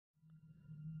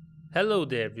Hello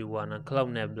there everyone, I'm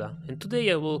Cloud Nebula, and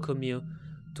today I welcome you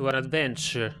to an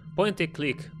adventure,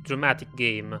 point-and-click, dramatic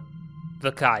game,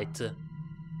 The Kite.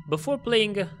 Before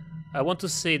playing, I want to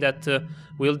say that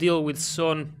we'll deal with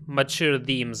some mature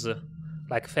themes,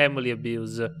 like family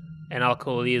abuse and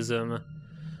alcoholism.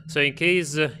 So in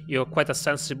case you're quite a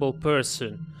sensible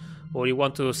person, or you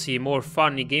want to see more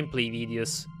funny gameplay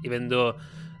videos, even though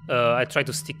I try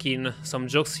to stick in some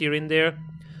jokes here and there,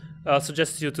 I'll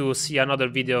suggest you to see another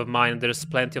video of mine. There's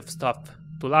plenty of stuff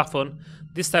to laugh on.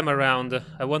 This time around,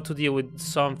 I want to deal with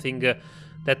something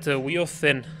that we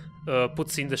often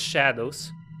puts in the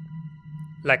shadows,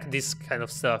 like this kind of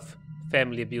stuff,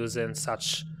 family abuse and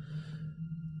such.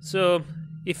 So,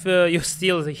 if you're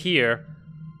still here,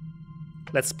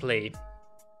 let's play.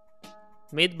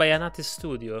 Made by Anati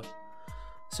Studio.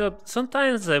 So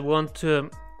sometimes I want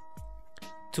to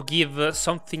give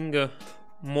something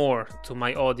more to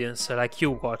my audience, like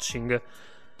you watching.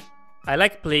 I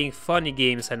like playing funny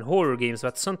games and horror games,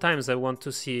 but sometimes I want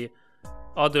to see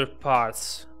other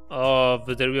parts of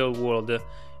the real world.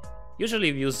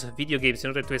 Usually we use video games in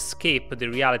order to escape the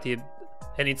reality,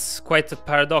 and it's quite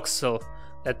paradoxical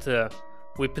that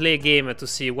we play a game to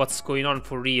see what's going on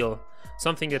for real.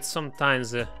 Something that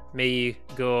sometimes may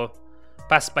go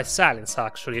past by silence,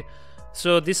 actually.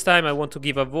 So this time I want to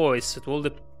give a voice to all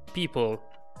the people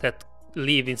that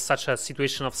live in such a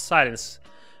situation of silence.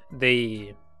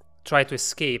 They try to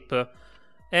escape,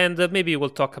 and maybe we'll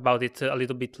talk about it a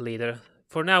little bit later.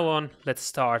 For now on, let's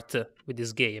start with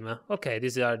this game. Okay,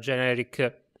 these are generic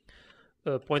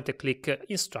point-and-click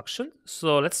instruction,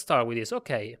 so let's start with this.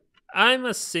 Okay, I'm not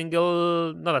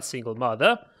a single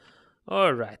mother.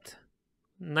 Alright,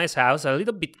 nice house, a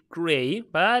little bit grey,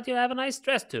 but you have a nice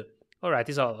dress too. Alright,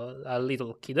 he's a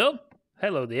little kiddo.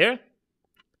 Hello there.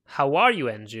 How are you,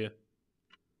 Andrew?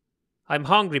 I'm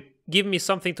hungry. Give me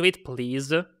something to eat,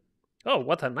 please. Oh,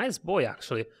 what a nice boy,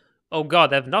 actually. Oh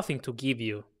god, I have nothing to give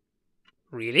you.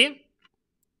 Really?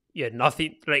 Yeah,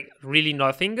 nothing, like, really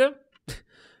nothing?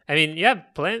 I mean, you have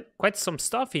quite some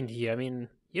stuff in here. I mean,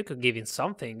 you could give him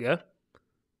something. You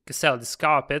could sell this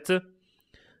carpet.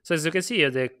 So as you can see,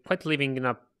 they're quite living in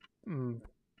a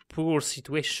poor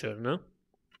situation.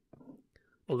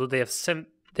 Although they have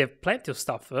plenty of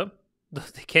stuff,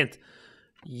 they can't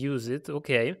use it.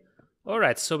 Okay.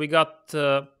 Alright, so we got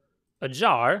a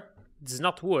jar, does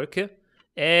not work,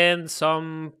 and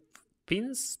some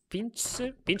pinches,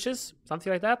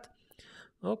 something like that.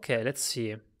 Okay, let's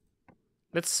see.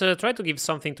 Let's try to give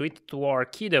something to eat to our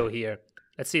kiddo here.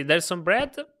 Let's see, there's some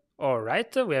bread.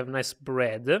 Alright, we have nice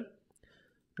bread.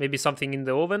 Maybe something in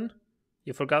the oven.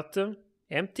 You forgot?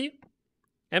 Empty?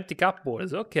 Empty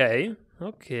cupboards, okay.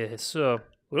 Okay, so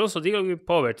we're also dealing with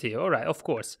poverty. Alright, of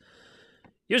course.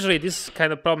 Usually this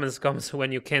kind of problems comes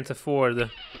when you can't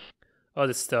afford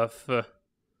other stuff.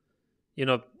 You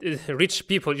know, rich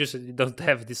people usually don't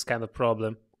have this kind of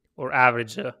problem. Or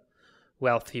average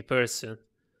wealthy person.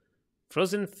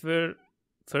 Frozen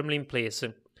firmly in place.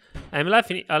 I'm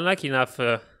unlucky enough,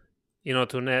 you know,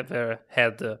 to never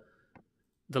had the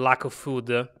lack of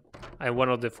food. I'm one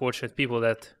of the fortunate people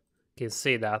that can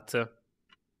say that.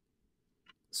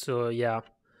 So yeah.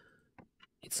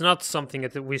 It's not something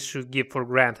that we should give for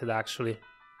granted, actually.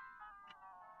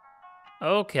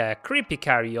 Okay, creepy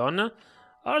carry-on.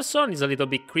 Our son is a little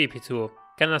bit creepy too.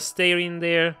 Kinda stare in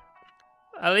there.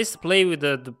 At least play with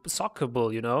the soccer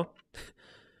ball, you know?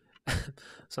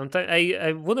 Sometimes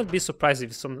I wouldn't be surprised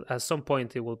if at some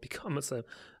point it will become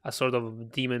a sort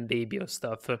of demon baby or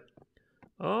stuff.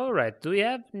 Alright, do we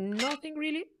have nothing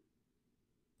really?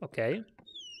 Okay.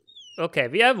 Okay,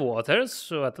 we have water,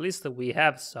 so at least we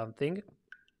have something.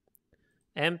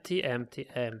 Empty, empty,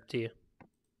 empty.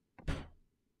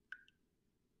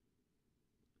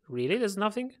 Really? There's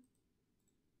nothing?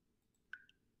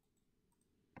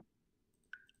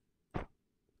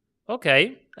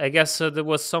 Okay, I guess there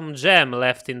was some jam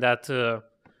left in that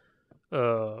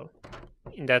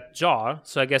jar,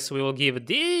 so I guess we will give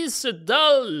this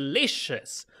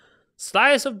delicious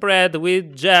slice of bread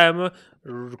with jam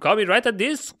coming right at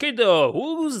this kiddo.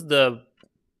 Who's the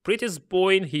prettiest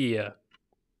boy in here?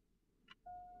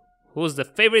 Who's the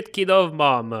favorite kid of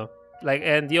mom? Like,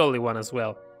 and the only one as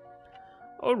well.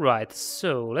 Alright,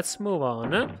 so let's move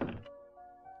on.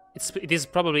 It is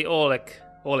probably Oleg.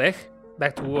 Oleg,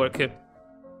 back to work.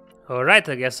 Alright,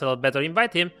 I guess I'll better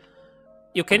invite him.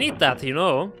 You can eat that, you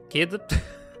know, kid.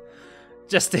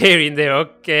 Just stay in there,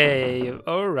 okay.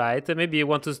 Alright, maybe you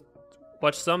want to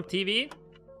watch some TV?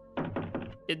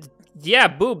 Yeah,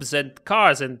 boobs and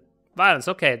cars and violence,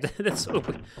 okay, that's all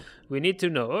we need to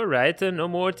know. Alright, no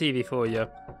more TV for you.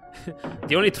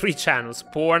 The only 3 channels,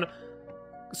 porn,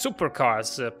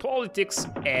 supercars, politics,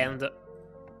 and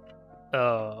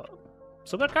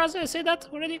supercars. I say that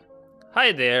already.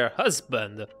 Hi there,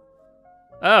 husband.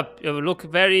 You look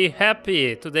very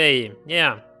happy today.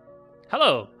 Yeah.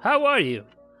 Hello. How are you?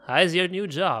 How's your new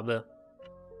job?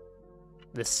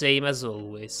 The same as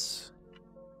always.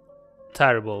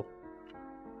 Terrible.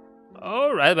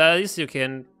 Alright, but at least you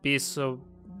can be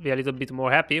a little bit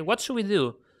more happy. What should we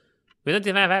do? We don't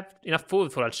even have enough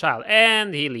food for a child.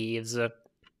 And he leaves.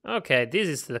 Okay, this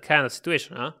is the kind of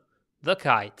situation, huh? The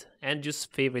Kite. Andrew's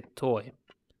favorite toy.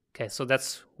 Okay, so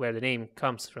that's where the name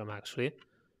comes from, actually.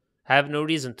 I have no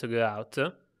reason to go out.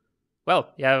 Well,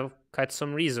 you have quite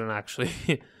some reason,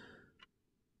 actually.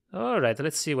 Alright,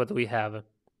 let's see what we have.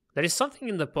 There is something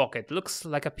in the pocket. Looks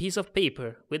like a piece of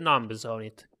paper with numbers on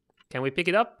it. Can we pick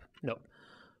it up? No.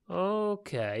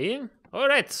 Okay.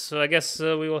 Alright, so I guess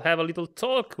we will have a little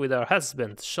talk with our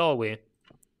husband, shall we?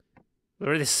 We're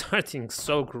already starting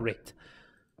so great.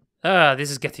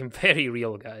 This is getting very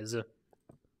real, guys.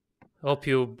 Hope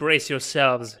you brace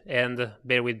yourselves and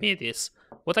bear with me this.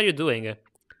 What are you doing?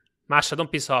 Masha,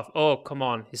 don't piss off. Oh, come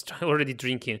on. He's already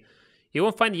drinking. You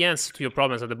won't find the answer to your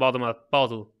problems at the bottom of the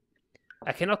bottle.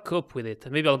 I cannot cope with it.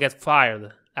 Maybe I'll get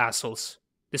fired, assholes.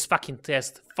 This fucking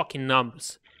test, fucking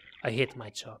numbers. I hate my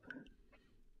job.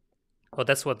 Oh,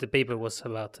 that's what the paper was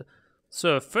about.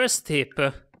 So, first tip.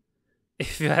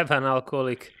 If you have an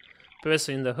alcoholic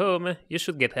person in the home, you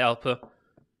should get help.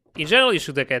 In general, you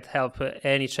should get help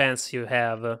any chance you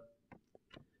have.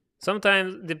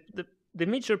 Sometimes the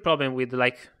major problem with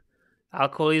like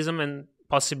alcoholism and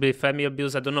possibly family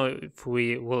abuse, I don't know if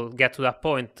we will get to that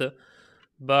point,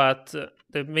 but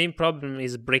the main problem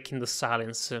is breaking the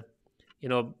silence. You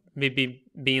know, maybe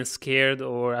being scared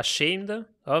or ashamed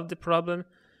of the problem,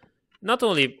 not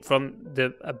only from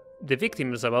the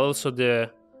victims, but also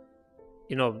the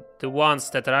ones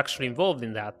that are actually involved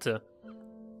in that.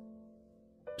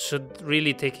 Should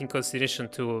really take in consideration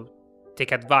to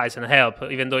take advice and help,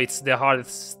 even though it's the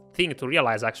hardest thing to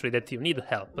realize actually that you need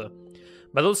help.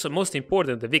 But also, most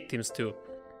important, the victims too.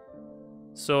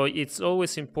 So it's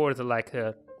always important, like,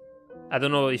 I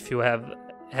don't know if you have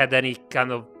had any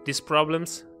kind of these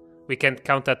problems. We can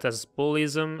count that as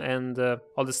bullyism and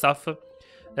all the stuff.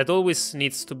 That always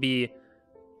needs to be,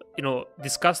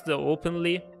 discussed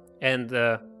openly and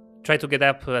try to get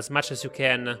up as much as you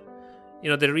can.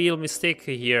 The real mistake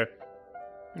here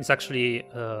is actually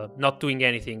not doing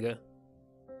anything,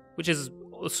 which is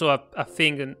also a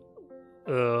thing,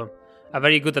 a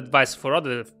very good advice for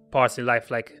other parts in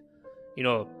life, like,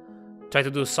 try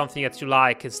to do something that you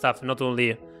like and stuff, not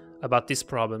only about these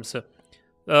problems.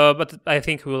 But I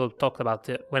think we will talk about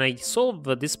it when I solve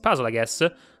this puzzle, I guess.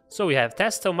 So we have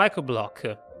Testo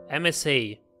Microblock,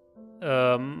 MSA,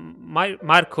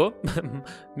 Marco,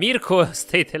 Mirko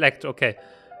State Electro, okay.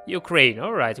 Ukraine,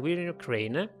 alright, we're in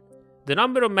Ukraine. The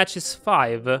number of matches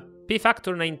 5, P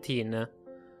factor 19.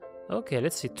 Okay,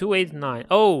 let's see, 289.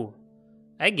 Oh,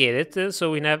 I get it.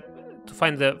 So we have to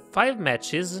find the 5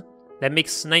 matches. That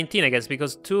makes 19, I guess,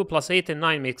 because 2 plus 8 and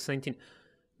 9 makes 19.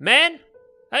 Man,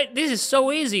 this is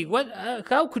so easy. What?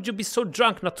 How could you be so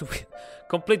drunk not to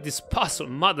complete this puzzle,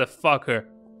 motherfucker?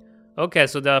 Okay,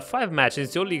 so there are 5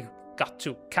 matches. You only got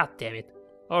 2. God damn it.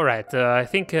 Alright, I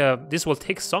think this will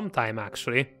take some time,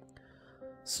 actually.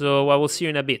 So I will see you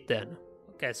in a bit, then.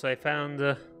 Okay, so I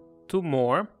found 2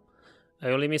 more.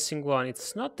 I'm only missing 1.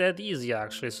 It's not that easy,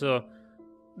 actually. So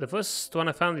the first one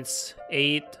I found is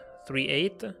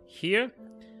 838 here.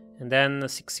 And then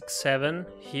 667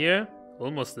 here.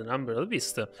 Almost the number of the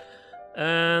beast.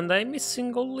 And I'm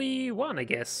missing only 1, I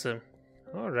guess.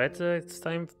 Alright, it's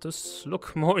time to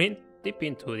look more deep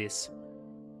into this.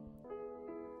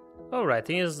 Alright,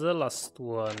 here's the last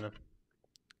one.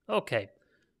 Okay,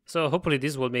 so hopefully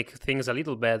this will make things a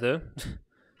little better,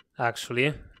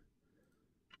 actually.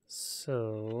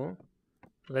 So,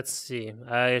 let's see.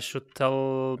 I should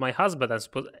tell my husband, I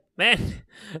suppose. Man,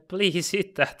 please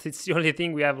hit that. It's the only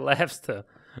thing we have left.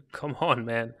 Come on,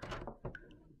 man.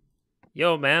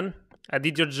 Yo, man, I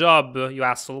did your job, you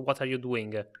asshole. What are you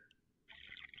doing?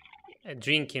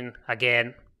 Drinking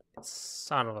again.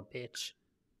 Son of a bitch.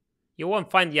 You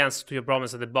won't find the answer to your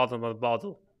problems at the bottom of the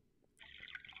bottle.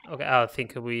 Okay, I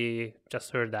think we just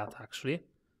heard that, actually.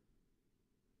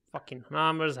 Fucking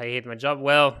numbers, I hate my job.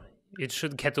 Well, you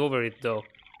should get over it, though.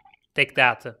 Take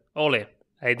that. Ole,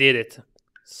 I did it.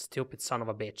 Stupid son of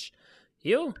a bitch.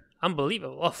 You?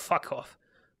 Unbelievable. Oh, fuck off.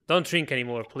 Don't drink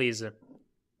anymore, please.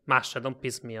 Masha, don't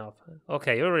piss me off.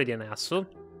 Okay, you're already an asshole.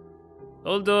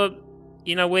 Although,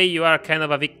 in a way, you are kind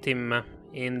of a victim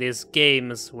in this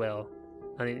game as well.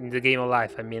 In the game of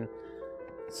life, I mean.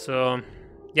 So,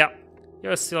 yeah,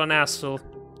 you're still an asshole.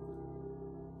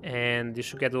 and you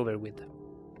should get over with.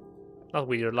 Not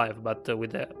with your life, but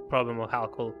with the problem of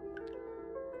alcohol.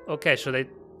 Okay, should I...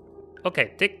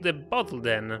 Okay, take the bottle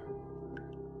then.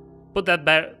 Put that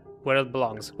back where it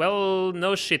belongs. Well,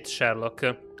 no shit, Sherlock.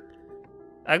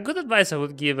 A good advice I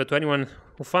would give to anyone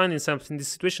who finds themselves in this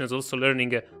situation is also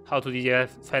learning how to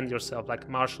defend yourself, like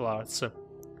martial arts.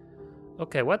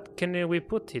 Okay, what can we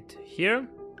put it? Here?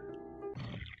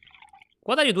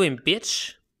 What are you doing,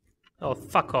 bitch? Oh,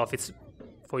 fuck off, it's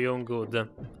for your own good.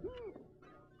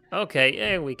 Okay,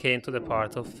 and we came to the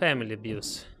part of family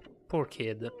abuse. Poor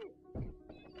kid.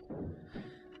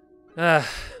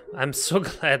 I'm so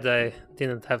glad I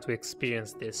didn't have to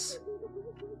experience this.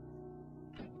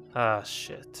 Ah,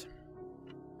 shit.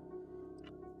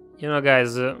 You know,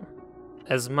 guys,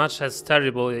 as much as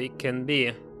terrible it can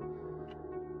be,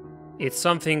 it's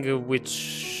something which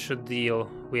should deal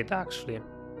with, actually.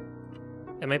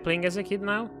 Am I playing as a kid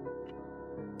now?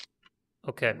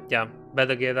 Okay, yeah,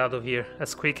 better get out of here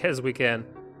as quick as we can.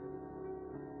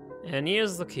 And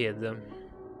here's the kid.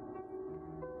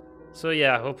 So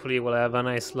yeah, hopefully we'll have a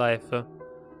nice life.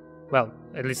 Well,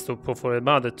 at least for a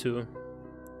mother too.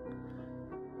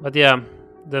 But yeah,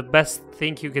 the best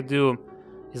thing you can do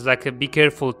is like be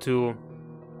careful to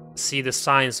see the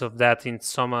signs of that in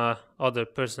some other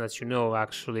person that you know,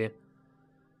 actually.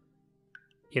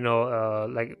 You know,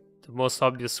 like the most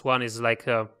obvious one is like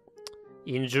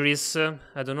injuries.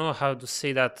 I don't know how to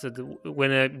say that,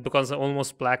 when it becomes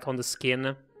almost black on the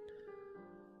skin.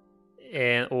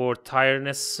 Or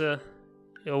tiredness.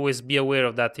 Always be aware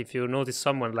of that. If you notice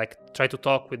someone, like, try to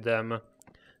talk with them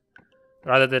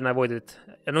rather than avoid it.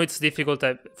 I know it's difficult.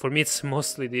 For me, it's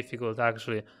mostly difficult,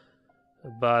 actually.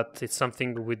 But it's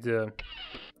something with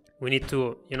we need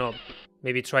to, you know,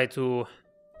 maybe try to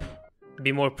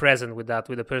be more present with that,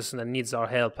 with the person that needs our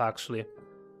help, actually.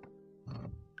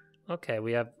 Okay,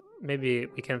 we have... Maybe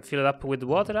we can fill it up with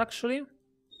water, actually.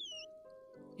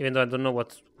 Even though I don't know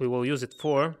what we will use it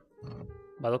for.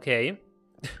 But okay.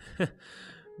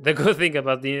 The good thing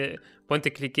about the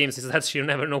point-and-click games is that you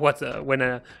never know what when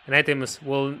an item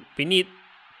will be need.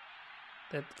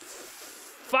 That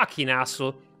fucking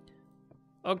asshole.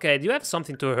 Okay, do you have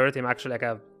something to hurt him? Actually, like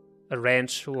a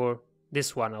wrench or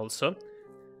this one also.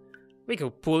 We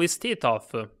could pull his teeth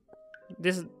off.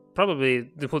 This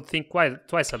probably they would think quite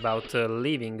twice about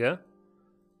leaving.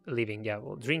 Leaving, yeah,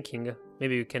 well, drinking.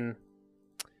 Maybe we can.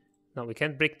 No, we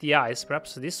can't break the ice.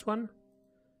 Perhaps this one.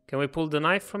 Can we pull the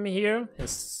knife from here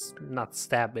and not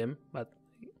stab him, but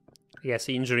I guess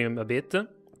injure him a bit?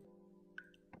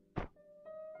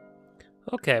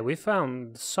 Okay, we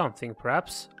found something,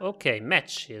 perhaps. Okay,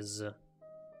 matches.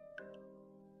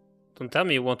 Don't tell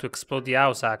me you want to explode the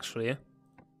house, actually.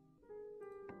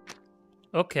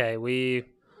 Okay, we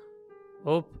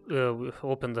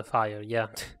open the fire, yeah.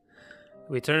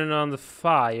 We turn on the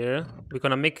fire. We're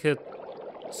gonna make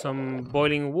some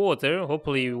boiling water.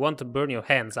 Hopefully you want to burn your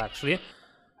hands, actually.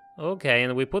 Okay,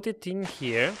 and we put it in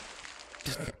here.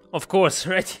 Of course,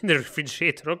 right in the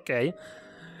refrigerator, okay.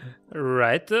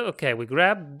 Right, okay, we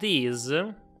grab these.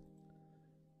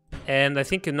 And I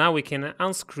think now we can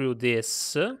unscrew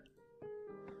this.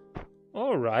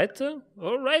 Alright,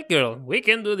 alright girl, we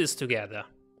can do this together.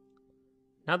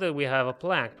 Now that we have a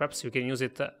plank, perhaps we can use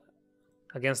it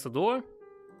against the door.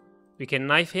 We can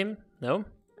knife him, no?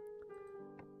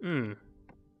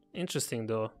 Interesting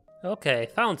though. Okay,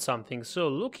 found something. So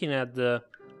looking at the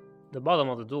bottom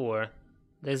of the door,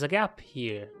 there's a gap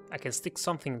here. I can stick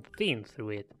something thin through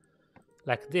it.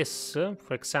 Like this,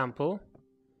 for example.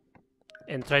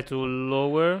 And try to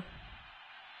lower.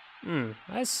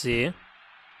 I see.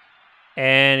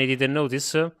 And he didn't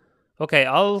notice. Okay,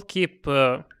 I'll keep...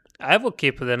 I will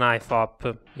keep the knife up,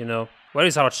 you know. Where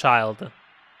is our child?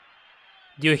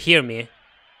 Do you hear me?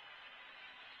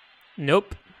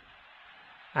 Nope.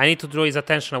 I need to draw his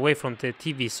attention away from the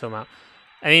TV somehow.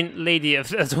 I mean, lady, I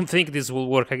don't think this will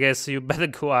work. I guess you better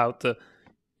go out.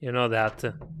 You know that.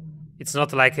 It's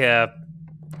not like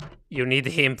you need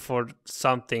him for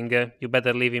something. You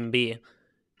better leave him be.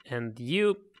 And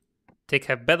you take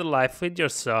a better life with your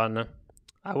son.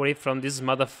 Away from this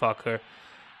motherfucker.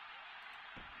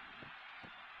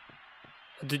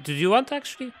 Do you want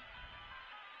actually?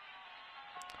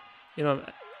 You know,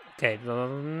 okay,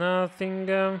 nothing.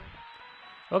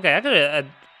 Okay, actually,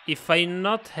 if I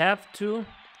not have to,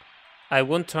 I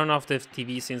won't turn off the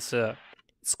TV since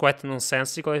it's quite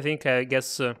nonsensical. I think. I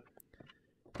guess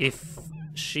if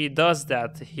she does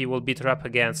that, he will beat her up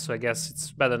again. So I guess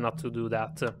it's better not to do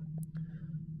that.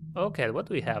 Okay, what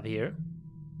do we have here?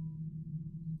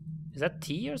 Is that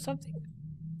tea or something?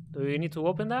 Do we need to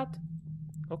open that?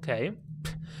 Okay.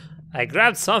 I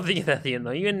grabbed something that you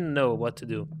don't even know what to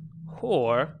do.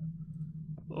 Whore?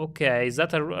 Okay, is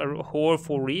that a whore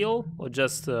for real? Or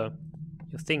just, you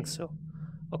think so?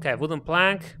 Okay, wooden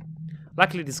plank.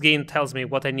 Luckily this game tells me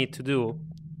what I need to do.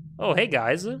 Oh, hey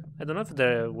guys. I don't know if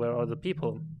there were other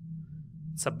people.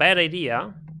 It's a bad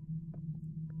idea.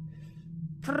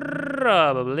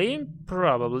 Probably.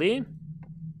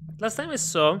 Last time I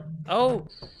saw... Oh,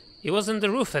 it was on the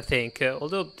roof, I think.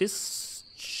 Although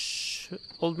this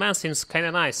old man seems kind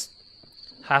of nice,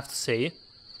 have to say.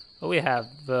 We have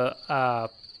a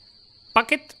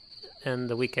bucket,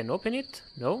 and we can open it.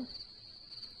 No?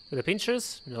 With the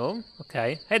pinchers? No?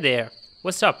 Okay. Hey there.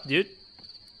 What's up, dude?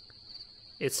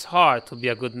 It's hard to be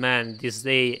a good man this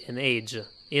day and age,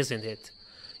 isn't it?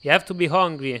 You have to be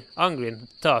hungry and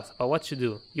tough about what you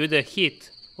do. You either hit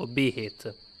or be hit.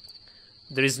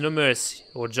 There is no mercy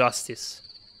or justice.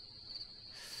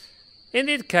 And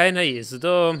it kinda is,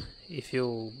 though. If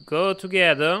you go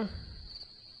together,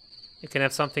 you can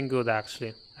have something good,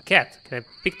 actually. A cat. Can I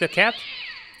pick the cat?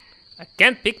 I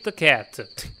can't pick the cat.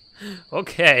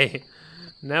 Okay.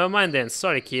 Never mind then.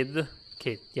 Sorry, kid.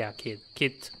 Kid. Yeah, kid.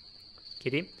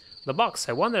 Kitty. The box.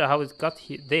 I wonder how it got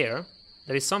there.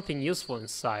 There is something useful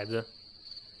inside.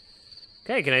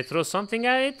 Okay, can I throw something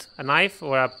at it? A knife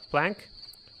or a plank?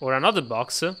 Or another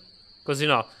box? Because, you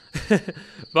know,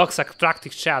 box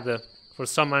attracting shadow for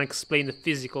some unexplained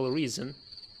physical reason.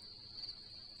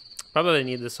 Probably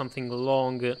need something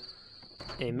long,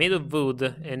 made of wood,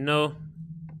 and no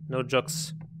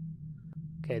jokes.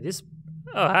 Okay, this...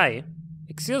 Oh, hi.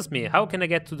 Excuse me, how can I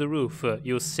get to the roof,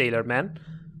 you sailor man?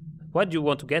 Why do you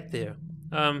want to get there?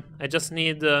 I just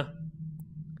need... I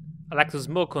like to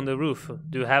smoke on the roof.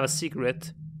 Do you have a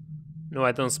cigarette? No,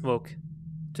 I don't smoke.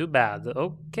 Too bad.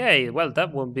 Okay, well,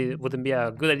 that wouldn't be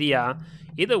a good idea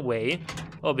either way.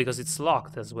 Oh, because it's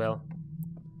locked as well.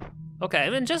 Okay, I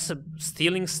mean, just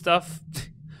stealing stuff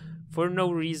for no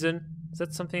reason. Is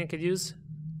that something I could use?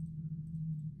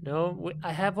 No,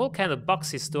 I have all kind of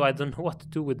boxes, though I don't know what to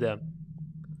do with them.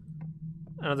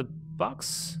 Another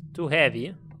box? Too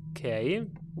heavy. Okay.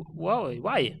 Whoa,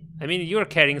 why? I mean, you're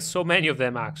carrying so many of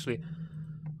them, actually.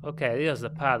 Okay, here's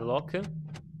the padlock.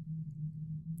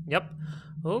 Yep.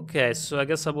 Okay, so I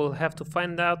guess I will have to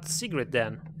find out the secret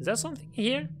then. Is there something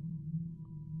here?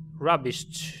 Rubbish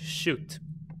chute.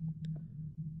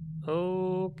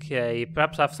 Okay,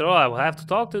 perhaps after all I will have to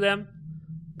talk to them.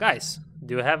 Guys,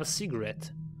 do you have a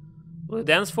cigarette? Will you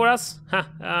dance for us?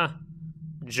 Ha,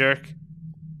 jerk.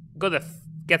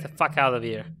 Get the fuck out of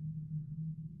here.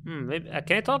 Maybe,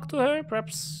 can I talk to her?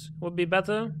 Perhaps would be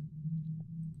better.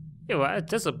 Yeah, well,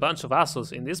 there's a bunch of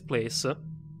assholes in this place.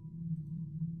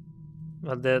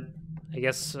 But I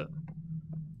guess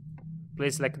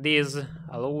place like this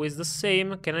are always the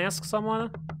same. Can I ask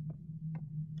someone?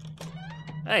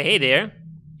 Hey there.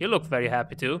 You look very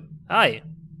happy too. Hi.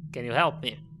 Can you help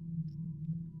me?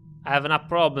 I have enough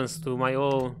problems to my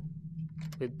own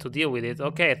to deal with it.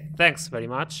 Okay, thanks very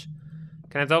much.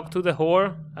 Can I talk to the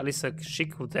whore? At least she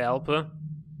could help.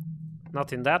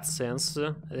 Not in that sense.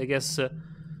 I guess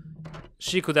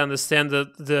she could understand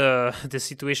the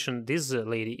situation this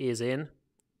lady is in.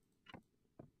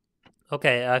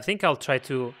 Okay, I think I'll try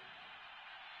to...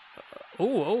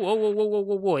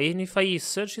 Oh, and if I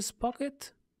search his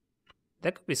pocket?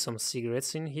 There could be some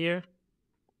cigarettes in here.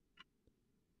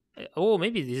 Oh,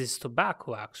 maybe this is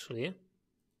tobacco, actually.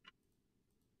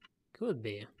 Could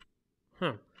be.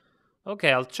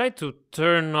 Okay, I'll try to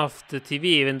turn off the TV,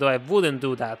 even though I wouldn't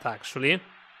do that, actually.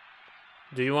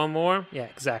 Do you want more? Yeah,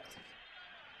 exactly.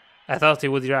 I thought it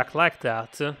would react like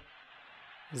that.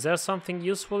 Is there something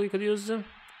useful you could use?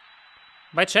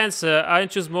 By chance,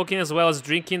 aren't you smoking as well as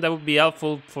drinking? That would be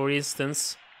helpful, for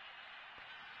instance.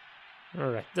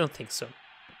 Alright, don't think so.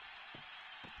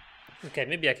 Okay,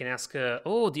 maybe I can ask...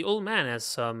 oh, the old man has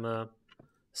some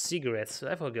cigarettes.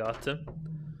 I forgot.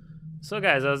 So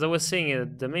guys, as I was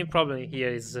saying, the main problem here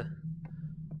is...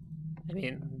 I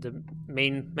mean, the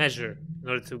main measure in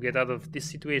order to get out of this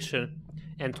situation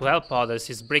and to help others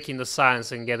is breaking the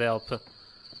silence and get help.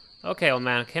 Okay, old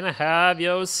man, can I have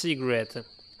your cigarette?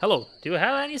 Hello, do you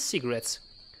have any cigarettes?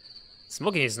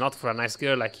 Smoking is not for a nice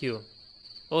girl like you.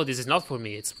 Oh, this is not for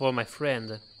me, it's for my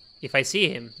friend. If I see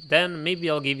him, then maybe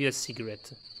I'll give you a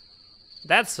cigarette.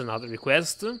 That's another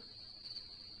request.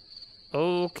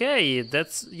 Okay,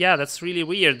 that's really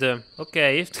weird.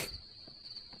 Okay.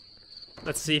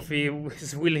 Let's see if he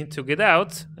is willing to get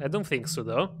out. I don't think so,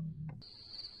 though.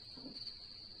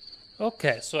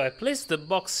 Okay, so I placed the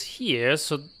box here,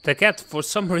 so the cat for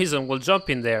some reason will jump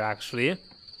in there, actually.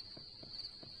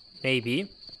 Maybe.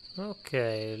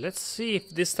 Okay, let's see if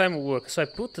this time will work. So I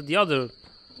put the other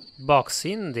box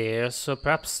in there, so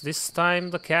perhaps this time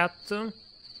the cat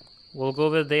will go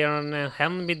over there and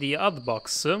hand me the odd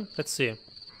box. Let's see.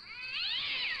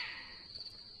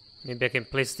 Maybe I can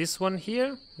place this one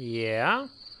here? Yeah.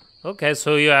 Okay,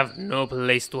 so you have no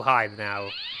place to hide now.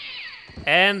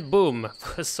 And boom,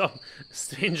 for some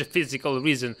strange physical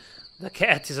reason, the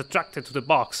cat is attracted to the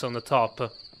box on the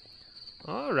top.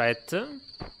 Alright.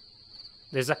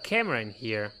 There's a camera in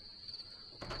here.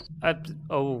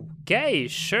 Okay,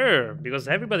 sure, because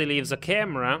everybody leaves a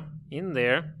camera in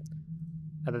there.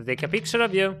 I'll take a picture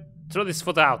of you. Throw this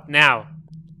photo out, now.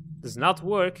 Does not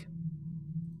work.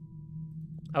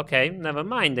 Okay, never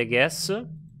mind, I guess.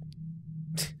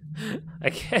 I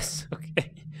guess,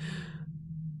 okay.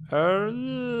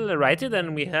 Alrighty,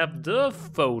 then we have the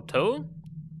photo.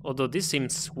 Although this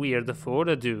seems weird for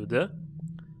the dude.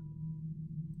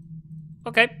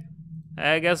 Okay.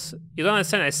 I guess you don't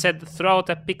understand. I said throw out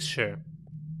a picture.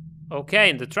 Okay,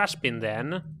 in the trash bin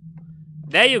then.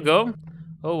 There you go.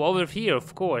 Oh, over here,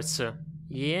 of course.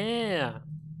 Yeah.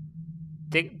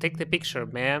 Take the picture,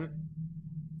 ma'am.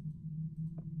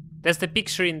 There's the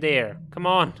picture in there. Come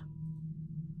on.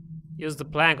 Use the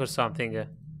plank or something.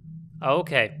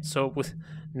 Okay, so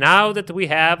now that we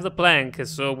have the plank,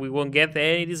 so we won't get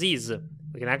any disease,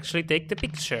 we can actually take the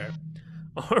picture.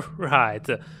 Alright.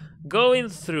 Going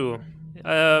through.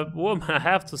 Woman, I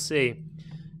have to say,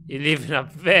 you live in a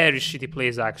very shitty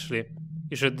place, actually.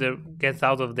 You should get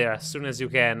out of there as soon as you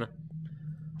can.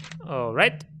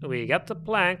 Alright, we got the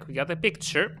plank, we got the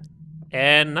picture,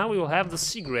 and now we will have the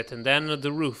cigarette and then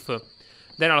the roof.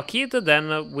 Then our kid,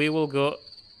 then we will go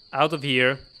out of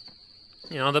here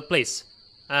in another place.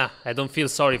 Ah, I don't feel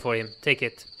sorry for him. Take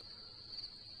it.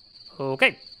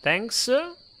 Okay, thanks,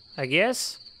 I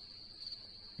guess.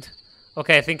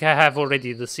 Okay, I think I have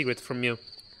already the secret from you.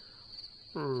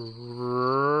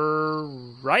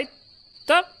 Right?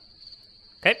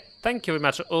 Okay, thank you very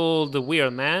much, old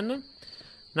weird man.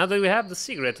 Now that we have the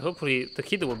secret, hopefully the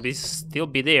kid will still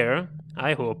be there.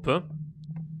 I hope.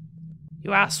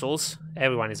 You assholes.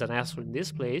 Everyone is an asshole in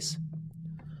this place.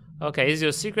 Okay, is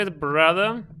your secret,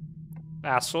 brother?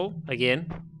 Asshole,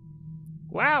 again.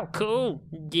 Wow, cool.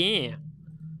 Yeah.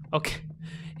 Okay,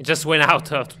 it just went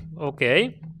out of...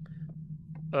 Okay.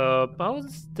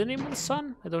 What's the name of the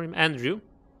son? I don't remember. Andrew.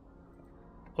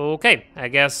 Okay, I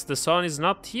guess the son is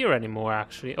not here anymore,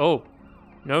 actually. Oh,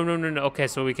 no. Okay,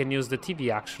 so we can use the TV,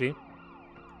 actually.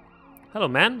 Hello,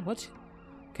 man. What?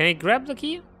 Can I grab the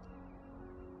key?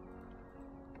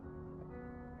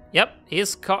 Yep,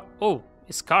 his car... Oh,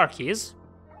 his car keys.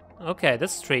 Okay,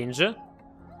 that's strange.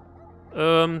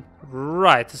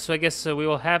 Right, so I guess we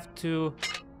will have to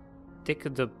take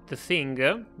the thing,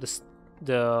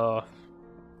 the...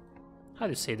 How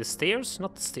do you say, the stairs?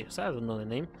 Not the stairs, I don't know the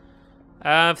name.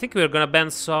 I think we're gonna ban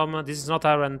some... This is not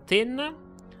our antenna.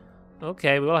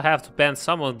 Okay, we will have to ban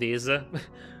some of these.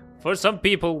 For some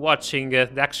people watching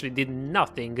that actually did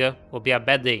nothing, will be a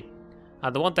bad day. I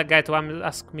don't want that guy to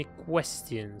ask me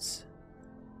questions.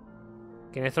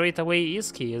 Can I throw it away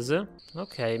his keys?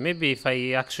 Okay, maybe if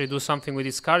I actually do something with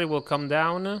his car, it will come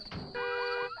down.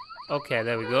 Okay,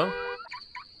 there we go.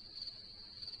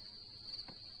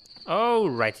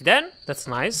 Alrighty then, that's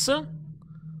nice. So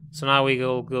now we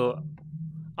will go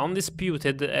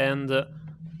undisputed and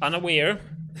unaware.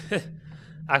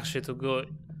 Actually, to go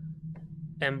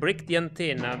and break the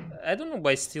antenna. I don't know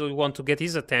why I still want to get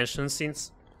his attention,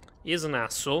 since he's an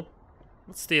asshole.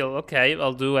 But still, okay,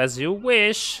 I'll do as you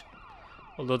wish.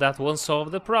 Although that won't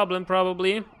solve the problem,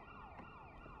 probably.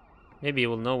 Maybe he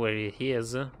will know where he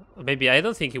is. Maybe, I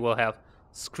don't think he will have.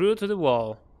 Screw to the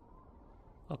wall.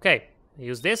 Okay,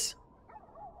 use this.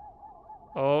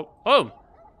 Oh,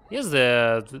 here's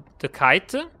the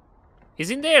kite. He's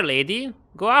in there, lady.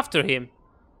 Go after him.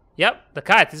 Yep, the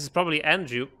kite. This is probably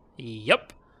Andrew.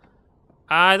 Yep.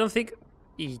 I don't think...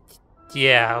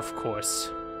 Yeah, of course.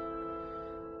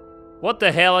 What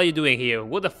the hell are you doing here?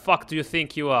 What the fuck do you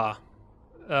think you are?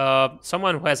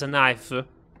 Someone who has a knife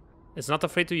is not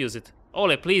afraid to use it.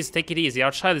 Ole, please take it easy.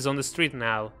 Our child is on the street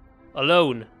now.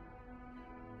 Alone.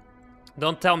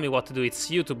 Don't tell me what to do.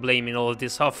 It's you to blame in all of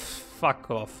this. Oh,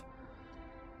 fuck off.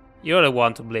 You're the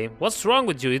one to blame. What's wrong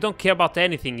with you? You don't care about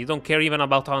anything. You don't care even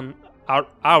about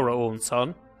our own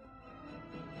son.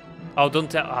 Oh,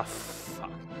 don't tell... Oh, fuck.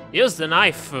 Use the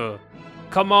knife.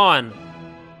 Come on.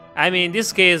 I mean, in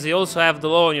this case, you also have the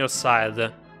law on your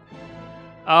side.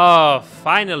 Oh,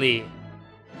 finally.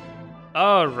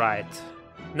 Alright.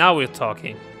 Now we're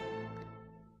talking.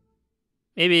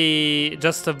 Maybe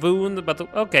just a wound, but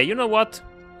okay, you know what?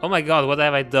 Oh my god, what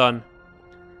have I done?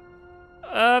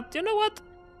 You know what?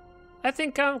 I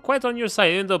think I'm quite on your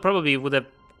side, even though probably would have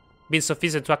been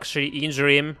sufficient to actually injure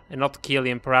him and not kill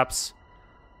him, perhaps.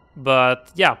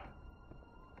 But yeah,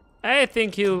 I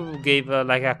think you gave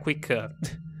like a quick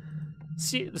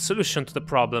solution to the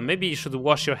problem. Maybe you should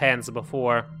wash your hands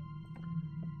before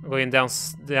going down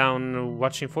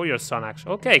watching for your son,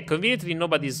 actually. Okay, conveniently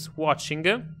nobody's watching.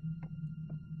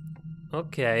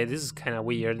 Okay, this is kind of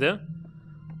weird.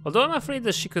 Although I'm afraid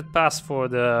that she could pass for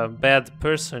the bad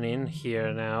person in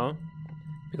here now.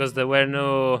 Because there were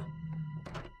no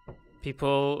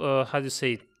people, how do you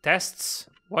say, tests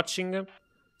watching.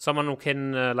 Someone who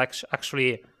can like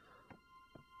actually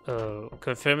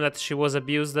confirm that she was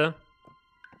abused.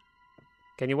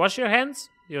 Can you wash your hands?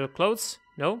 Your clothes?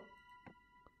 No?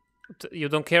 You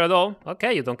don't care at all?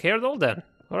 Okay, you don't care at all then.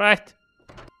 Alright.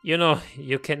 You know,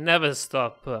 you can never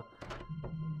stop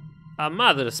a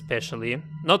mother especially.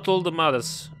 Not all the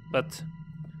mothers, but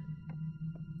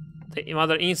the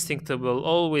mother instinct will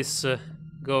always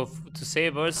go to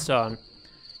save her son.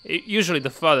 Usually the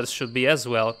fathers should be as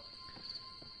well.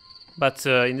 But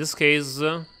in this case,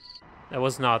 that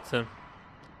was not.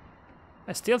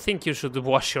 I still think you should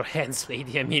wash your hands,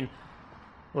 lady. I mean,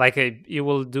 like you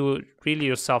will do really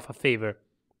yourself a favor.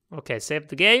 Okay, save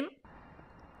the game.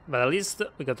 But at least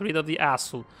we got rid of the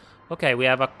asshole. Okay, we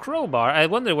have a crowbar. I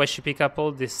wonder why she picked up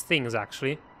all these things,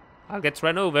 actually. I'll get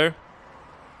run over.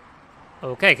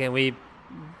 Okay,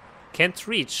 can't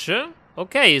reach.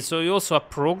 Okay, so you're also a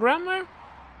programmer?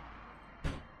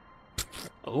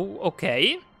 Oh,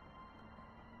 okay.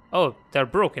 Oh, they're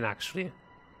broken, actually.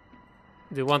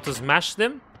 Do you want to smash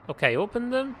them? Okay, open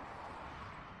them.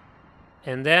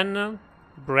 And then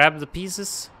grab the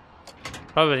pieces.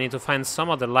 Probably need to find some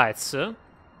other lights.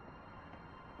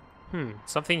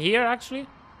 Something here, actually?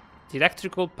 The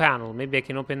electrical panel. Maybe I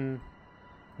can open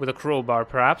with a crowbar,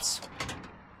 perhaps.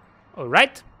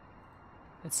 Alright.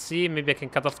 Let's see, maybe I can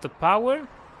cut off the power.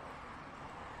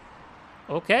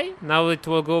 Okay, now it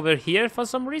will go over here for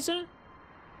some reason.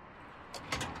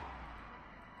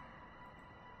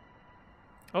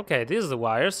 Okay, these are the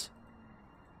wires.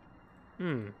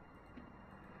 Maybe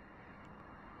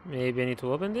I need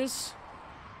to open this.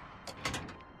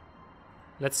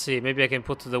 Let's see, maybe I can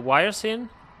put the wires in.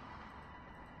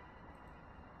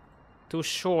 Too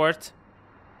short.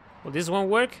 Will this one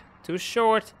work? Too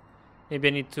short. Maybe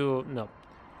I need to... no.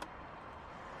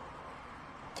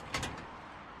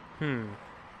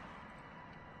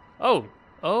 Oh,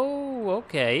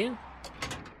 okay.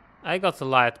 I got the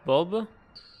light bulb.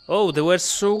 Oh, there were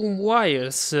some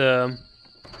wires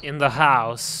in the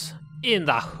house. In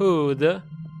the hood.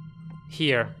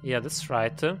 Here, yeah, that's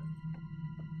right.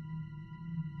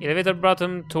 Elevator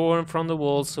bottom torn from the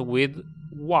walls with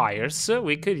wires.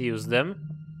 We could use them.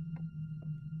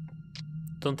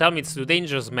 Don't tell me it's too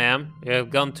dangerous, ma'am. You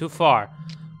have gone too far.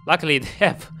 Luckily, they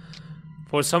have,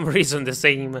 for some reason, the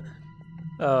same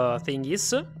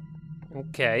thingies.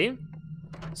 Okay.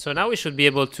 So now we should be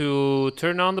able to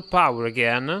turn on the power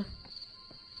again.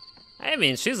 I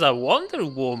mean, she's a Wonder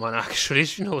Woman, actually.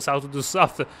 She knows how to do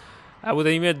stuff I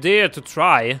wouldn't even dare to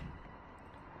try.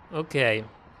 Okay.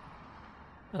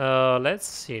 Let's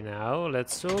see now.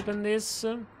 Let's open this.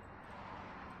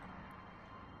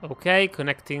 Okay,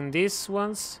 connecting these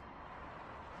ones.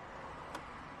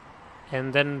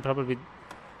 And then probably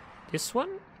this one?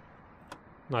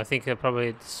 No, I think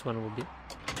probably this one will be...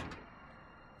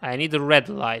 I need a red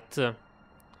light.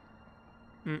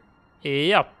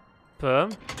 Yep.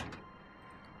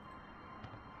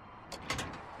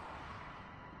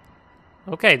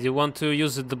 Okay, do you want to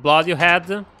use the blood you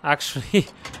had? Actually,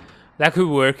 that could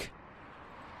work.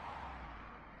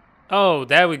 Oh,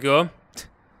 there we go.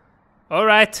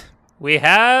 Alright, we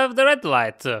have the red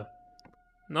light.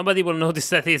 Nobody will notice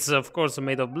that it's, of course,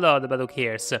 made of blood, but who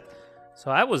cares?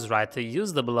 So I was right to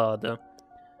use the blood.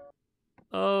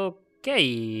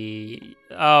 Okay.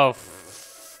 Oh,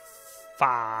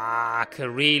 fuck.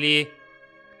 Really?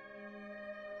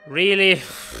 Really?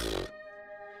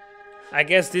 I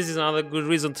guess this is another good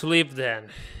reason to leave then.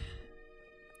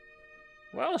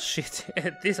 Well, shit.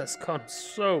 This has gone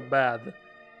so bad.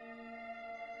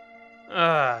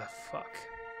 Ah, fuck.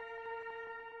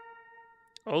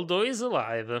 Although he's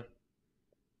alive.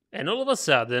 And all of a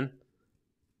sudden,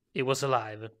 he was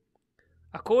alive.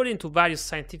 According to various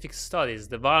scientific studies,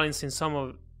 the violence in some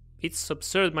of its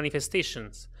absurd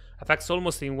manifestations affects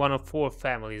almost in 1 of 4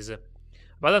 families.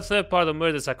 About a third part of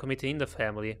murders are committed in the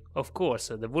family. Of course,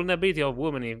 the vulnerability of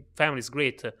women in families is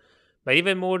great, but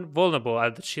even more vulnerable are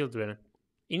the children.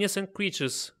 Innocent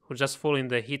creatures who just fall in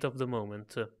the heat of the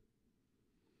moment.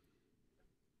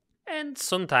 And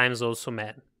sometimes also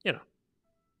men, you know.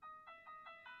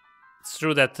 It's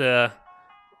true that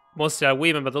mostly are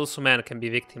women, but also men can be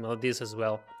victims of this as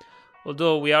well.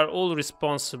 although we are all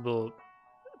responsible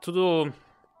to do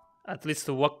at least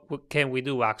what can we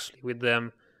do actually with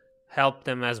them, help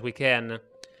them as we can,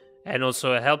 and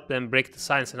also help them break the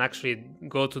silence and actually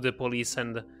go to the police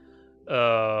and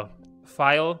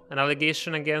file an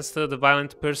allegation against the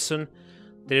violent person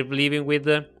they're living with.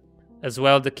 As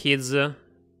well, the kids,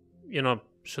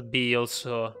 should be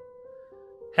also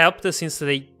helped since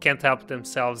they can't help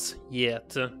themselves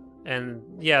yet. And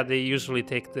yeah, they usually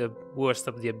take the worst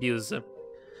of the abuse.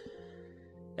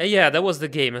 Yeah, that was the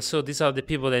game. So these are the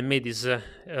people that made this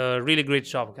really great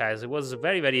job, guys. It was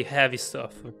very, very heavy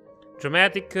stuff.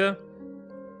 Dramatic,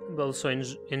 but also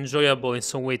enjoyable in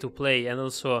some way to play. And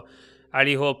also, I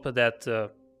really hope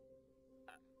that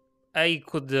I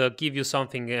could give you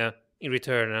something in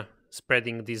return,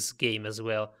 spreading this game as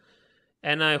well.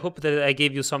 And I hope that I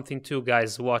gave you something too,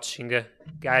 guys, watching,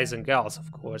 guys and girls,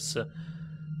 of course.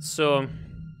 So,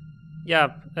 yeah,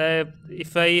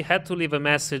 if I had to leave a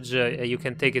message, you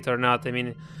can take it or not, I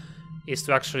mean, is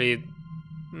to actually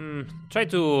try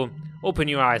to open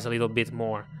your eyes a little bit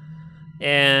more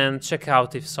and check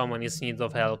out if someone is in need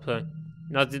of help.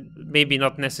 Maybe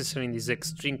not necessarily in these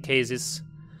extreme cases,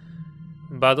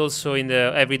 but also in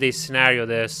the everyday scenario,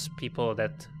 there's people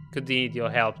that could need your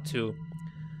help too.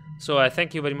 So I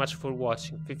thank you very much for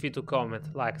watching. Feel free to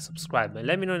comment, like, subscribe, and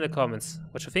let me know in the comments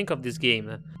what you think of this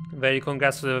game. Very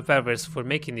congrats to the developers for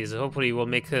making this. Hopefully we'll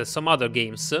make some other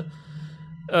games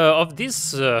of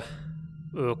this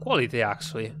quality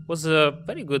actually. It was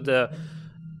very good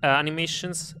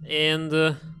animations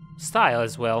and style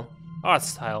as well, art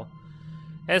style.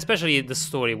 And especially the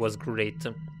story was great.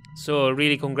 So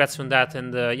really congrats on that,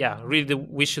 and yeah, really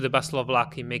wish you the best of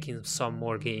luck in making some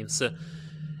more games.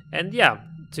 And yeah,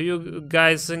 to you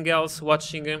guys and girls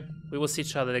watching, we will see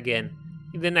each other again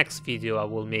in the next video. I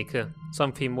will make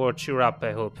something more cheer up,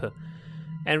 I hope.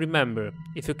 And remember,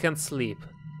 if you can't sleep,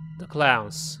 the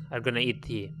clowns are gonna eat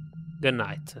you. Good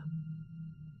night.